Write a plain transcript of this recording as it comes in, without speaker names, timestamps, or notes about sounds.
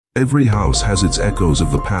Every house has its echoes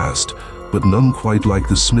of the past, but none quite like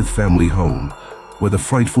the Smith family home, where the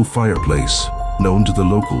frightful fireplace, known to the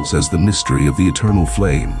locals as the mystery of the eternal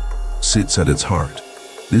flame, sits at its heart.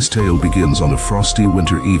 This tale begins on a frosty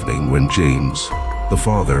winter evening when James, the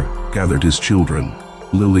father, gathered his children,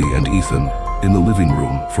 Lily and Ethan, in the living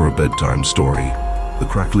room for a bedtime story. The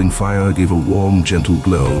crackling fire gave a warm, gentle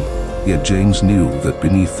glow, yet James knew that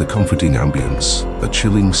beneath the comforting ambience, a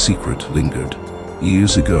chilling secret lingered.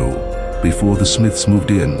 Years ago, before the Smiths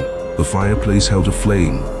moved in, the fireplace held a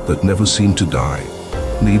flame that never seemed to die.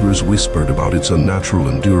 Neighbors whispered about its unnatural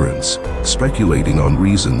endurance, speculating on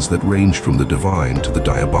reasons that ranged from the divine to the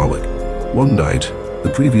diabolic. One night,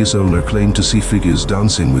 the previous owner claimed to see figures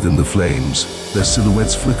dancing within the flames, their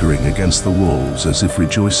silhouettes flickering against the walls as if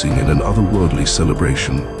rejoicing in an otherworldly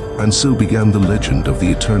celebration. And so began the legend of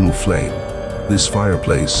the eternal flame. This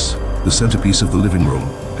fireplace, the centerpiece of the living room,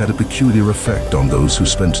 had a peculiar effect on those who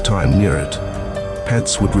spent time near it.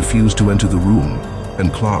 Pets would refuse to enter the room,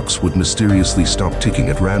 and clocks would mysteriously stop ticking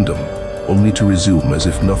at random, only to resume as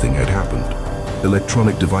if nothing had happened.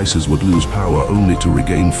 Electronic devices would lose power only to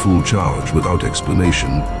regain full charge without explanation,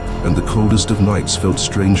 and the coldest of nights felt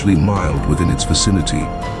strangely mild within its vicinity.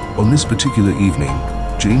 On this particular evening,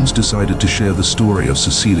 James decided to share the story of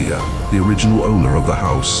Cecilia, the original owner of the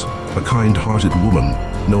house, a kind-hearted woman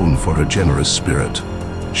known for her generous spirit.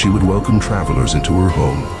 She would welcome travelers into her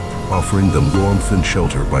home, offering them warmth and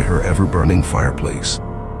shelter by her ever-burning fireplace.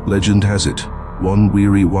 Legend has it, one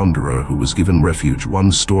weary wanderer who was given refuge one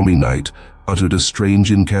stormy night uttered a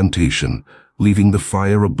strange incantation, leaving the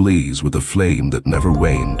fire ablaze with a flame that never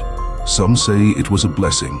waned. Some say it was a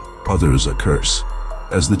blessing, others a curse.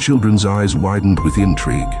 As the children's eyes widened with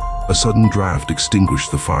intrigue, a sudden draft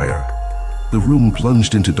extinguished the fire. The room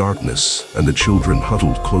plunged into darkness, and the children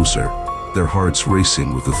huddled closer, their hearts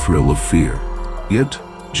racing with the thrill of fear. Yet,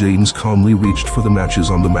 James calmly reached for the matches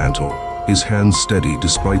on the mantel, his hands steady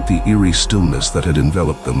despite the eerie stillness that had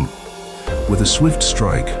enveloped them. With a swift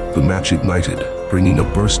strike, the match ignited, bringing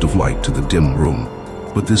a burst of light to the dim room.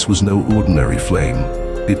 But this was no ordinary flame.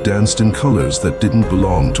 It danced in colors that didn't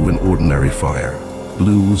belong to an ordinary fire.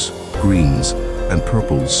 Blues, greens, and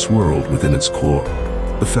purples swirled within its core.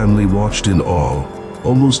 The family watched in awe,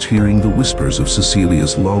 almost hearing the whispers of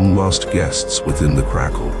Cecilia's long-lost guests within the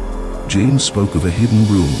crackle. James spoke of a hidden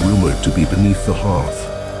room rumored to be beneath the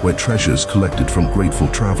hearth, where treasures collected from grateful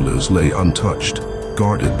travelers lay untouched,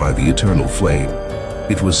 guarded by the eternal flame.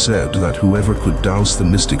 It was said that whoever could douse the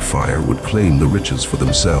mystic fire would claim the riches for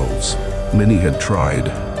themselves. Many had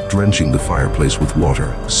tried, drenching the fireplace with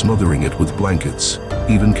water, smothering it with blankets,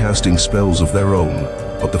 even casting spells of their own,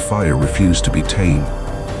 but the fire refused to be tamed.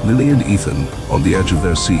 Lily and Ethan, on the edge of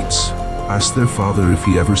their seats, asked their father if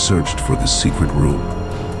he ever searched for this secret room.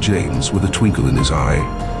 James, with a twinkle in his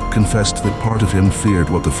eye, confessed that part of him feared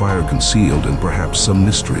what the fire concealed and perhaps some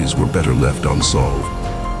mysteries were better left unsolved.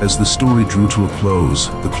 As the story drew to a close,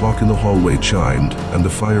 the clock in the hallway chimed and the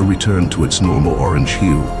fire returned to its normal orange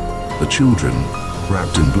hue. The children,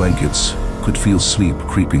 wrapped in blankets, could feel sleep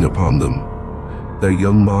creeping upon them, their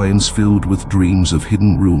young minds filled with dreams of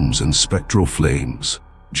hidden rooms and spectral flames.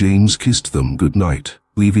 James kissed them goodnight,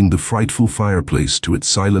 leaving the frightful fireplace to its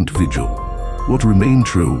silent vigil. What remained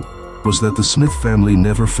true was that the Smith family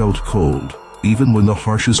never felt cold, even when the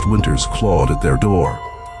harshest winters clawed at their door.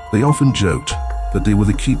 They often joked that they were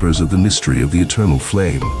the keepers of the mystery of the eternal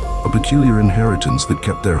flame, a peculiar inheritance that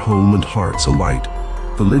kept their home and hearts alight.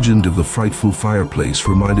 The legend of the frightful fireplace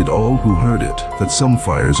reminded all who heard it that some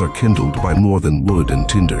fires are kindled by more than wood and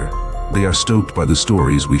tinder. They are stoked by the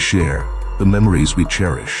stories we share, the memories we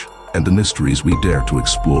cherish, and the mysteries we dare to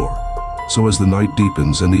explore. So as the night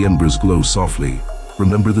deepens and the embers glow softly,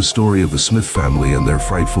 remember the story of the Smith family and their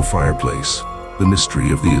frightful fireplace, the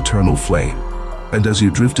mystery of the eternal flame. And as you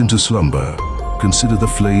drift into slumber, consider the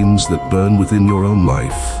flames that burn within your own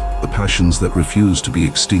life, the passions that refuse to be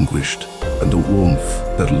extinguished, and the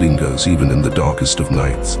warmth that lingers even in the darkest of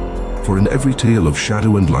nights. For in every tale of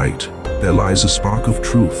shadow and light, there lies a spark of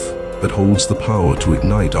truth that holds the power to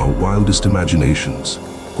ignite our wildest imaginations.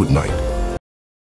 Good night.